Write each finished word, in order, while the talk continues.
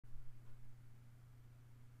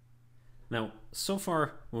Now, so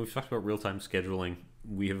far, when we've talked about real-time scheduling,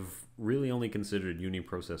 we have really only considered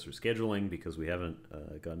uniprocessor scheduling because we haven't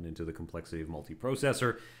gotten into the complexity of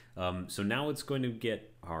multiprocessor. So now it's going to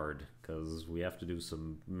get hard because we have to do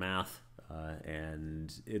some math,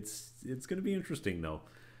 and it's going to be interesting though.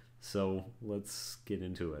 So let's get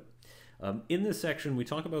into it. In this section, we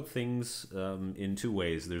talk about things in two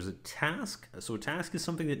ways. There's a task. So a task is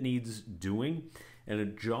something that needs doing, and a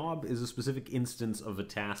job is a specific instance of a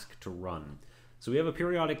task to run. So we have a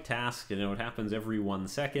periodic task, and it happens every 1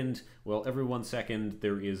 second. Well, every 1 second,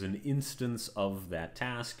 there is an instance of that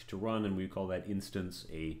task to run, and we call that instance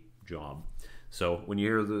a job. So when you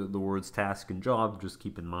hear the words task and job, just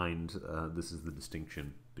keep in mind this is the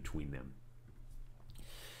distinction between them.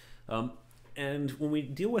 And when we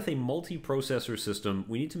deal with a multiprocessor system,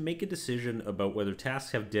 we need to make a decision about whether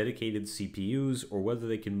tasks have dedicated CPUs or whether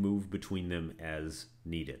they can move between them as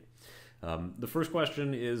needed. The first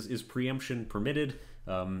question is preemption permitted?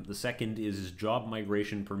 The second is job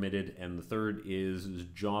migration permitted? And the third is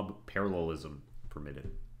job parallelism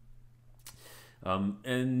permitted?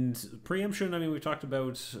 And preemption, I mean, we've talked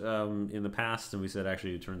about in the past, and we said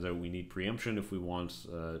actually it turns out we need preemption if we want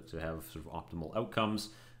to have sort of optimal outcomes.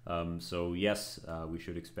 So yes, we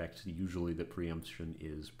should expect usually that preemption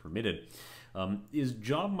is permitted. Is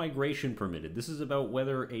job migration permitted? This is about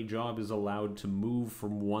whether a job is allowed to move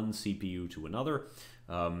from one CPU to another.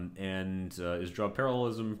 And is job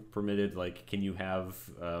parallelism permitted? Like, can you have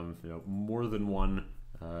more than one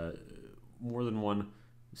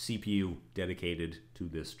CPU dedicated to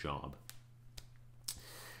this job?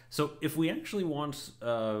 So if we actually want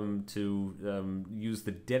to use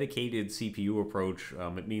the dedicated CPU approach,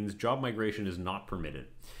 it means job migration is not permitted.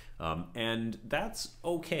 And that's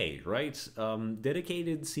okay, right?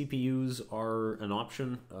 Dedicated CPUs are an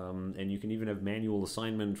option, and you can even have manual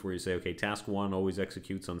assignment where you say, okay, task 1 always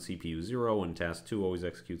executes on CPU 0 and task 2 always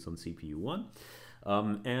executes on CPU 1.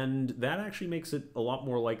 And that actually makes it a lot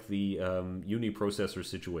more like the uniprocessor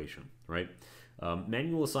situation, right?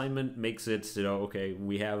 Manual assignment makes it, okay,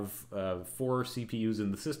 we have 4 CPUs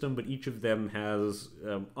in the system, but each of them has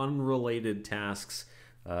unrelated tasks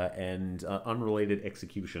and unrelated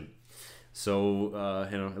execution. So,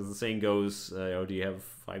 as the saying goes, do you have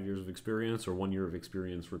 5 years of experience or 1 year of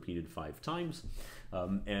experience repeated 5 times?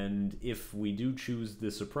 And if we do choose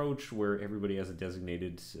this approach where everybody has a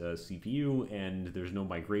designated CPU and there's no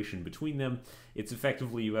migration between them, it's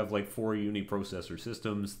effectively you have like 4 uniprocessor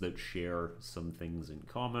systems that share some things in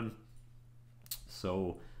common.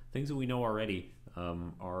 So things that we know already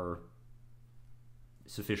are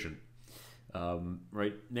sufficient.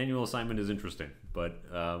 Right? Manual assignment is interesting, but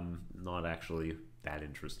not actually that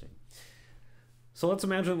interesting. So let's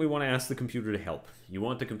imagine we want to ask the computer to help. You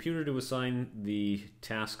want the computer to assign the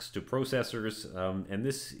tasks to processors, and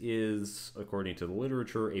this is, according to the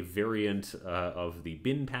literature, a variant of the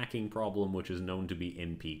bin packing problem, which is known to be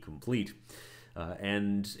NP-complete.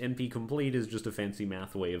 And NP-complete is just a fancy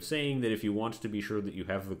math way of saying that if you want to be sure that you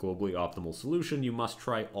have the globally optimal solution, you must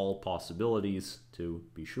try all possibilities to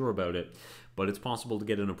be sure about it. But it's possible to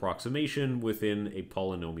get an approximation within a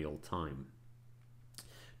polynomial time.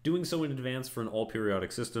 Doing so in advance for an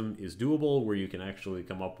all-periodic system is doable, where you can actually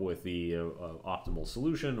come up with the optimal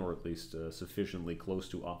solution, or at least sufficiently close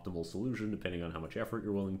to optimal solution, depending on how much effort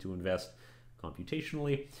you're willing to invest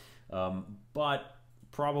computationally. But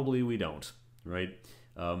probably we don't, right?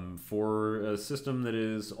 For a system that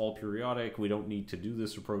is all-periodic, we don't need to do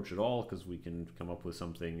this approach at all, because we can come up with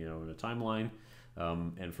something in a timeline.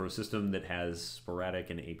 And for a system that has sporadic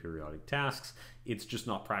and aperiodic tasks, it's just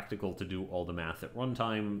not practical to do all the math at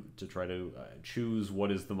runtime to try to choose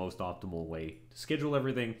what is the most optimal way to schedule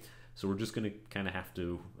everything. So we're just going to kind of have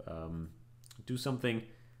to do something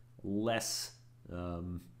less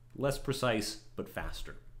precise but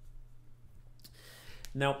faster.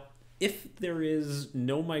 Now, if there is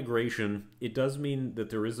no migration, it does mean that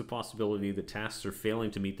there is a possibility that tasks are failing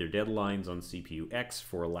to meet their deadlines on CPU X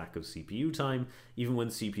for a lack of CPU time, even when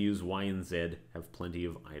CPUs Y and Z have plenty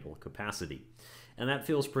of idle capacity. And that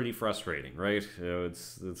feels pretty frustrating, right?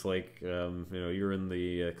 It's like you're in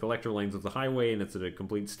the collector lanes of the highway and it's at a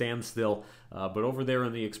complete standstill, but over there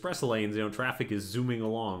in the express lanes, traffic is zooming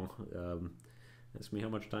along. Ask me how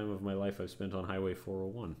much time of my life I've spent on Highway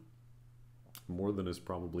 401. More than is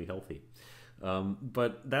probably healthy.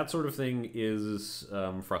 But that sort of thing is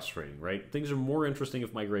frustrating, right? Things are more interesting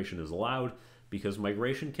if migration is allowed, because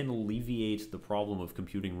migration can alleviate the problem of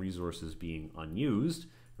computing resources being unused,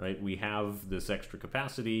 right? We have this extra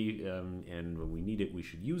capacity, and when we need it, we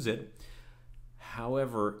should use it.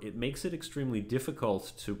 However, it makes it extremely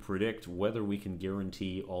difficult to predict whether we can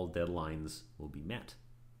guarantee all deadlines will be met.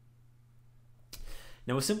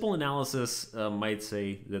 Now, a simple analysis might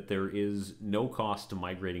say that there is no cost to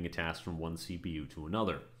migrating a task from one CPU to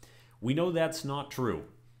another. We know that's not true,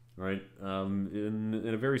 right?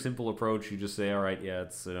 In a very simple approach, you just say, all right, yeah,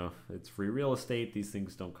 it's free real estate. These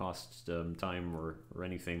things don't cost time or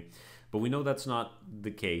anything. But we know that's not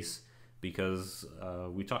the case because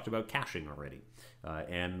we talked about caching already.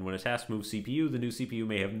 And when a task moves CPU, the new CPU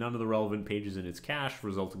may have none of the relevant pages in its cache,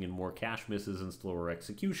 resulting in more cache misses and slower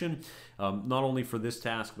execution, not only for this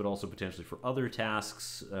task, but also potentially for other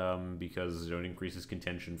tasks, because it increases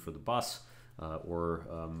contention for the bus, or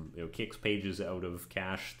kicks pages out of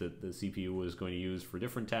cache that the CPU is going to use for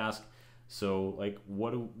different tasks. So, like,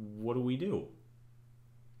 what do we do?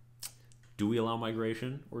 Do we allow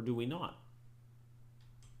migration or do we not?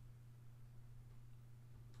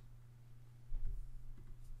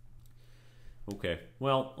 Okay,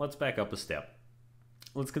 well, let's back up a step.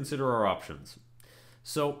 Let's consider our options.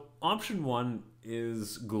 So option one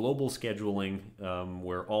is global scheduling,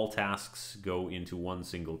 where all tasks go into one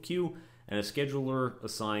single queue and a scheduler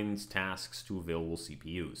assigns tasks to available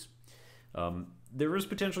CPUs. There is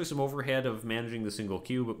potentially some overhead of managing the single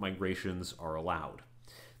queue, but migrations are allowed.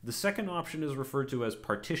 The second option is referred to as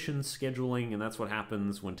partition scheduling, and that's what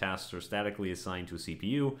happens when tasks are statically assigned to a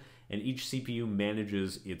CPU and each CPU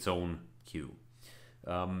manages its own queue.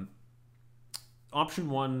 Option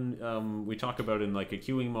one, we talk about in like a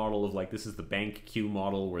queuing model of like, this is the bank queue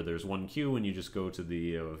model where there's one queue and you just go to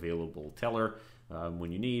the available teller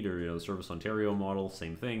when you need, or the Service Ontario model,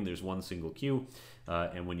 same thing, there's one single queue,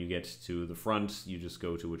 and when you get to the front, you just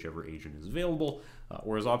go to whichever agent is available.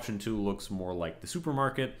 Whereas option two looks more like the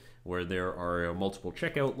supermarket, where there are multiple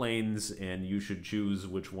checkout lanes and you should choose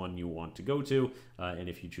which one you want to go to, and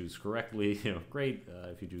if you choose correctly, great.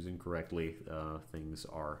 If you choose incorrectly, things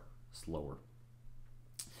are slower.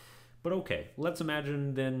 But okay, let's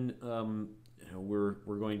imagine then we're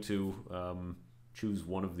going to choose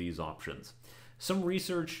one of these options. Some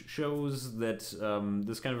research shows that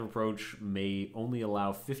this kind of approach may only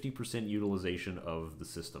allow 50% utilization of the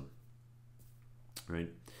system. Right.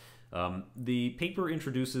 The paper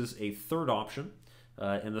introduces a third option,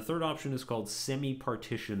 and the third option is called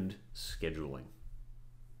semi-partitioned scheduling.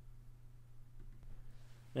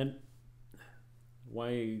 And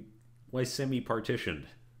why semi-partitioned,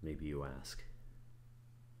 maybe you ask?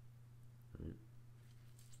 Right.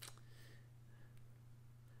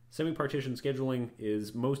 Semi-partition scheduling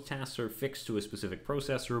is most tasks are fixed to a specific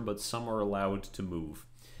processor, but some are allowed to move.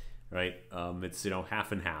 Right? It's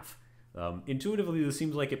half and half. Intuitively, this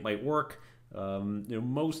seems like it might work.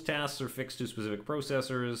 Most tasks are fixed to specific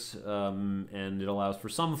processors, and it allows for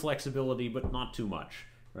some flexibility, but not too much.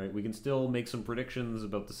 Right? We can still make some predictions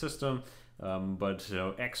about the system, but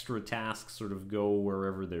extra tasks sort of go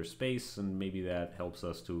wherever there's space, and maybe that helps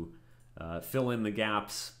us to fill in the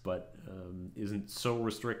gaps, but isn't so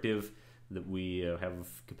restrictive that we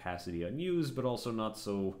have capacity unused, but also not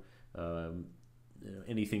so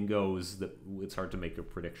anything goes that it's hard to make a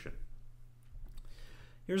prediction.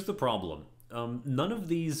 Here's the problem. None of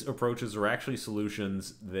these approaches are actually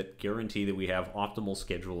solutions that guarantee that we have optimal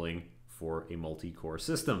scheduling for a multi-core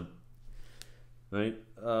system. Right?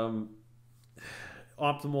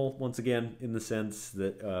 Optimal, once again, in the sense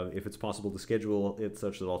that if it's possible to schedule it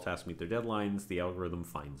such that all tasks meet their deadlines, the algorithm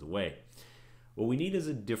finds a way. What we need is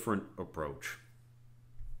a different approach,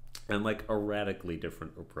 and like a radically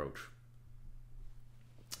different approach.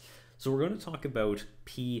 So we're going to talk about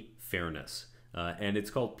p-fairness. And it's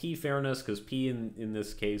called p-fairness because p in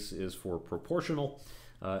this case is for proportional.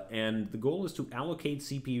 And the goal is to allocate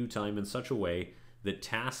CPU time in such a way that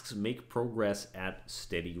tasks make progress at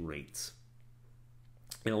steady rates.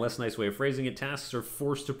 In a less nice way of phrasing it, tasks are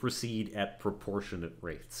forced to proceed at proportionate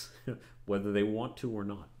rates, whether they want to or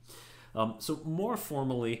not. So more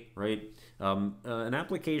formally, right, an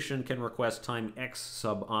application can request time x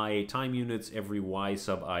sub I time units every y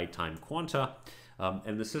sub I time quanta.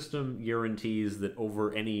 And the system guarantees that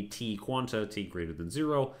over any t quanta, t greater than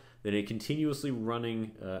 0, that a continuously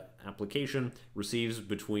running application receives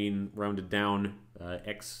between, rounded down,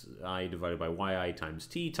 xi divided by yi times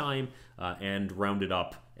t time, and rounded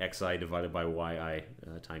up xi divided by yi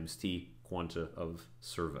times t quanta of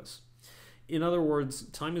service. In other words,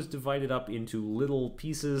 time is divided up into little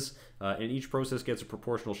pieces, and each process gets a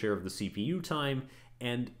proportional share of the CPU time,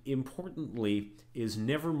 and importantly, is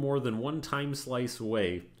never more than one time slice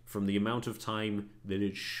away from the amount of time that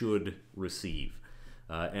it should receive.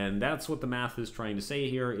 And that's what the math is trying to say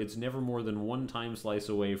here. It's never more than one time slice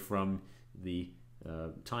away from the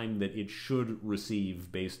time that it should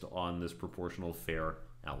receive based on this proportional fair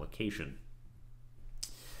allocation.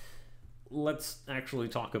 let's actually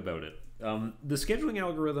talk about it. The scheduling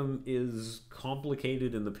algorithm is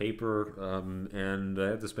complicated in the paper, and I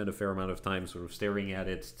had to spend a fair amount of time sort of staring at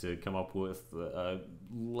it to come up with a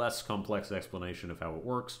less complex explanation of how it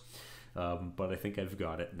works, but I think I've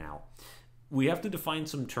got it now. We have to define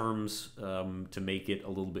some terms to make it a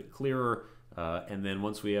little bit clearer, and then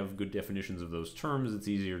once we have good definitions of those terms, it's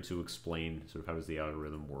easier to explain sort of how does the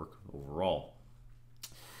algorithm work overall.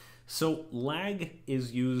 So lag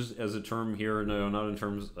is used as a term here, no, not in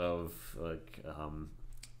terms of like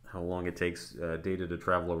how long it takes data to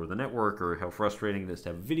travel over the network or how frustrating it is to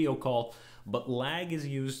have a video call, but lag is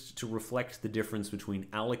used to reflect the difference between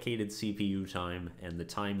allocated CPU time and the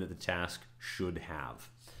time that the task should have.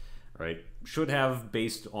 Right? Should have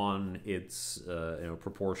based on its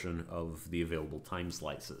proportion of the available time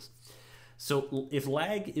slices. So if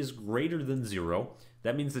lag is greater than 0,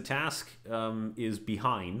 that means the task is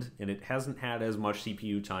behind and it hasn't had as much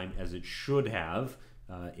CPU time as it should have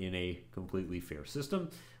in a completely fair system,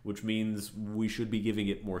 which means we should be giving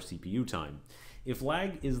it more CPU time. If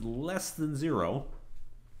lag is less than 0,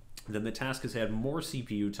 then the task has had more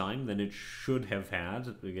CPU time than it should have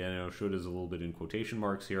had. Again, should is a little bit in quotation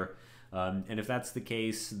marks here. And if that's the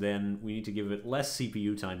case, then we need to give it less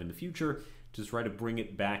CPU time in the future to try to bring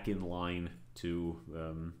it back in line to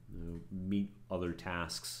meet other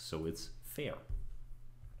tasks so it's fair.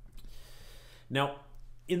 Now,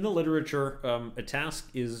 in the literature, a task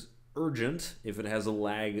is urgent if it has a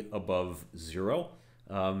lag above 0.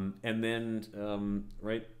 And then,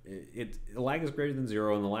 lag is greater than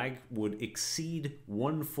 0, and the lag would exceed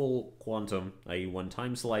 1 full quantum, i.e. 1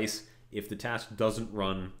 time slice, if the task doesn't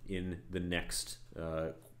run in the next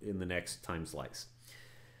time slice.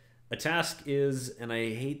 A task is, and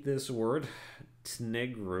I hate this word,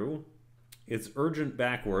 tnegru. It's urgent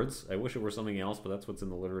backwards. I wish it were something else, but that's what's in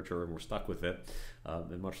the literature, and we're stuck with it.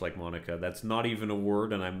 And much like Monica, that's not even a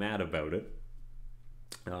word, and I'm mad about it.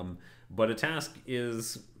 But a task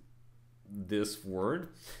is this word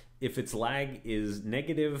if its lag is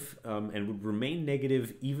negative and would remain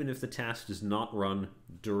negative even if the task does not run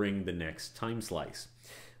during the next time slice.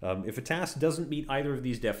 If a task doesn't meet either of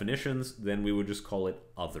these definitions, then we would just call it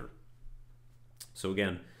other. So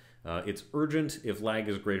again, it's urgent if lag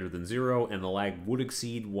is greater than 0, and the lag would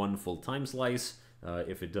exceed 1 full time slice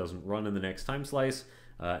if it doesn't run in the next time slice,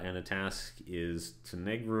 and a task is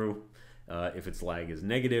tnegru if its lag is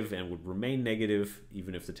negative and would remain negative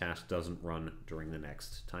even if the task doesn't run during the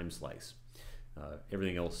next time slice.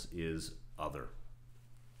 Everything else is other.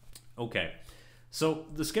 Okay, so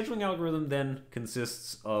the scheduling algorithm then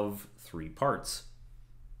consists of 3 parts.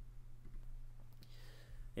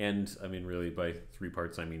 And I mean, really, by 3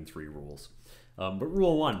 parts, I mean 3 rules. But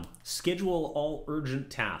rule 1, schedule all urgent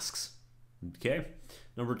tasks. Okay.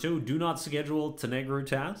 Number 2, do not schedule tnegru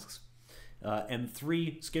tasks. And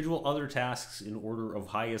 3, schedule other tasks in order of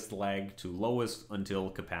highest lag to lowest until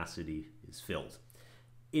capacity is filled.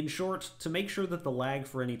 In short, to make sure that the lag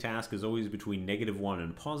for any task is always between -1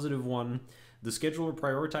 and +1, the scheduler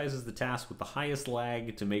prioritizes the task with the highest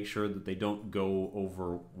lag to make sure that they don't go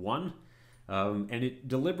over 1. And it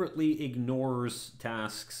deliberately ignores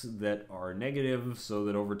tasks that are negative so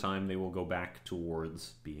that over time they will go back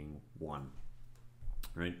towards being 1.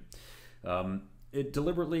 Right? It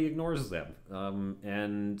deliberately ignores them.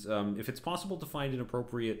 If it's possible to find an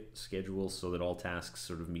appropriate schedule so that all tasks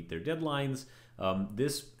sort of meet their deadlines,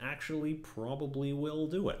 this actually probably will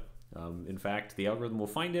do it. In fact, the algorithm will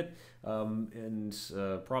find it, and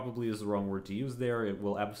probably is the wrong word to use there. It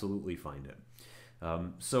will absolutely find it.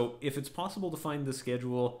 So if it's possible to find the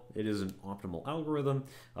schedule, it is an optimal algorithm,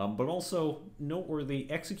 but also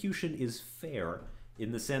noteworthy, execution is fair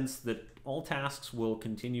in the sense that all tasks will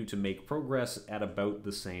continue to make progress at about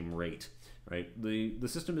the same rate, right? The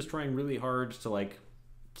system is trying really hard to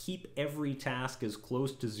keep every task as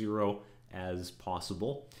close to 0 as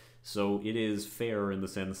possible. So it is fair in the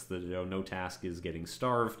sense that no task is getting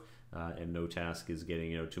starved and no task is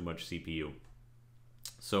getting too much CPU.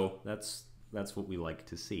 So that's what we like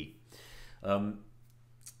to see.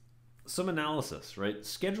 Some analysis, right?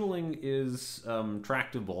 Scheduling is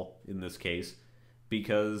tractable in this case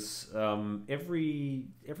because every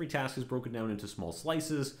task is broken down into small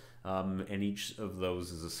slices, and each of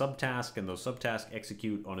those is a subtask, and those subtasks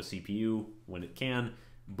execute on a CPU when it can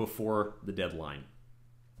before the deadline,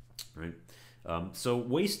 right? So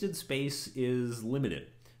wasted space is limited,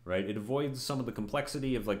 right? It avoids some of the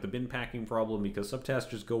complexity of the bin packing problem because subtasks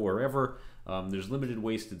just go wherever. There's limited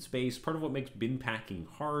wasted space. Part of what makes bin packing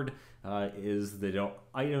hard is that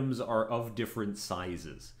items are of different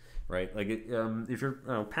sizes, right? Like if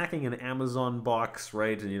you're packing an Amazon box,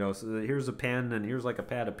 right, and so here's a pen, and here's like a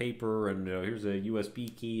pad of paper, and here's a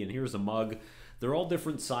USB key, and here's a mug. They're all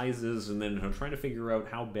different sizes, and then trying to figure out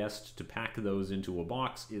how best to pack those into a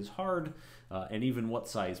box is hard, and even what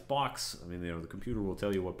size box. I mean, the computer will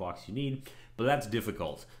tell you what box you need, but that's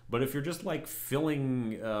difficult. But if you're just like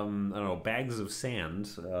filling, I don't know, bags of sand,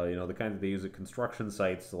 the kind that they use at construction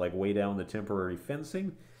sites to like weigh down the temporary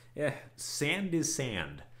fencing, sand is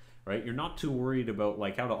sand. Right, you're not too worried about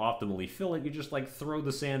like how to optimally fill it. You just like throw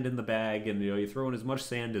the sand in the bag, and you throw in as much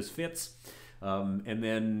sand as fits, and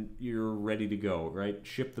then you're ready to go. Right,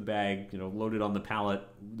 ship the bag, load it on the pallet.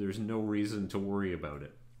 There's no reason to worry about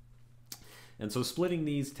it. And so splitting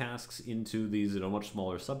these tasks into these much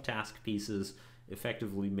smaller subtask pieces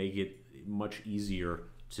effectively make it much easier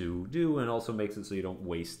to do, and also makes it so you don't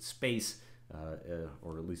waste space,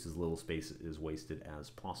 or at least as little space is wasted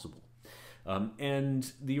as possible.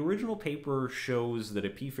 And the original paper shows that a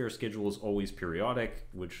p-fair schedule is always periodic,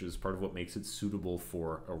 which is part of what makes it suitable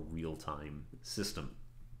for a real-time system.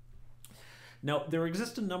 Now, there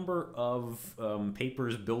exist a number of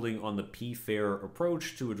papers building on the p-fair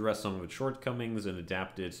approach to address some of its shortcomings and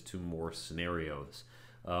adapt it to more scenarios.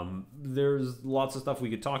 There's lots of stuff we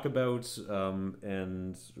could talk about,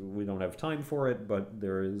 and we don't have time for it, but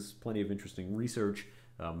there is plenty of interesting research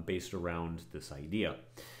based around this idea.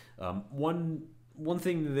 One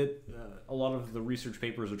thing that a lot of the research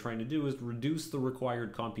papers are trying to do is reduce the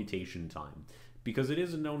required computation time, because it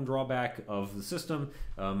is a known drawback of the system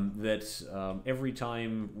that every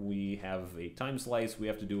time we have a time slice, we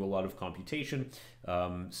have to do a lot of computation,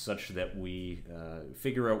 such that we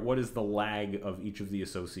figure out what is the lag of each of the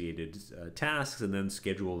associated tasks and then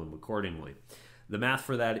schedule them accordingly. The math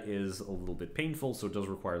for that is a little bit painful, so it does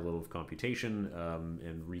require a little of computation,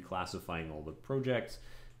 and reclassifying all the projects.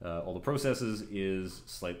 All the processes is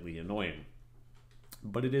slightly annoying,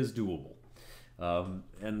 but it is doable.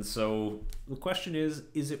 And so the question is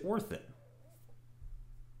it worth it?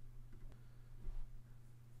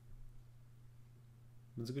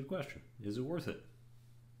 That's a good question. Is it worth it?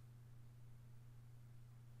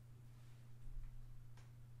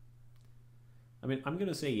 I mean, I'm going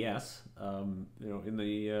to say yes. In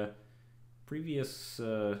the previous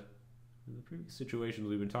situations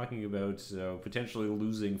we've been talking about, potentially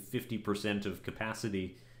losing 50% of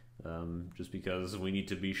capacity, just because we need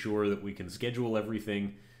to be sure that we can schedule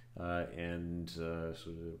everything, and sort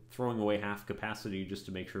of throwing away half capacity just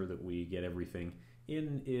to make sure that we get everything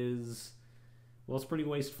in is, well, it's pretty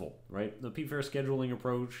wasteful, right? The p-fair scheduling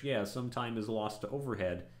approach, yeah, some time is lost to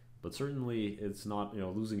overhead, but certainly it's not,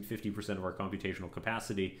 losing 50% of our computational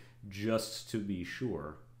capacity just to be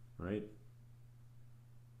sure, right?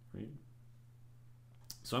 Right?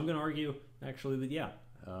 So I'm going to argue, actually, that yeah,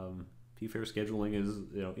 p-fair scheduling is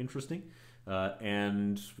interesting,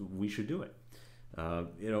 and we should do it.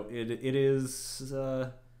 It is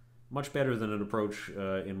much better than an approach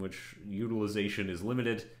in which utilization is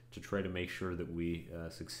limited to try to make sure that we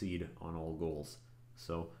succeed on all goals.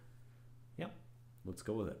 So yeah, let's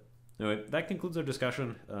go with it. Anyway, that concludes our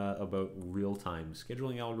discussion about real-time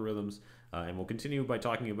scheduling algorithms, and we'll continue by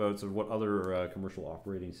talking about sort of what other commercial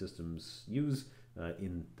operating systems use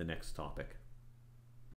in the next topic.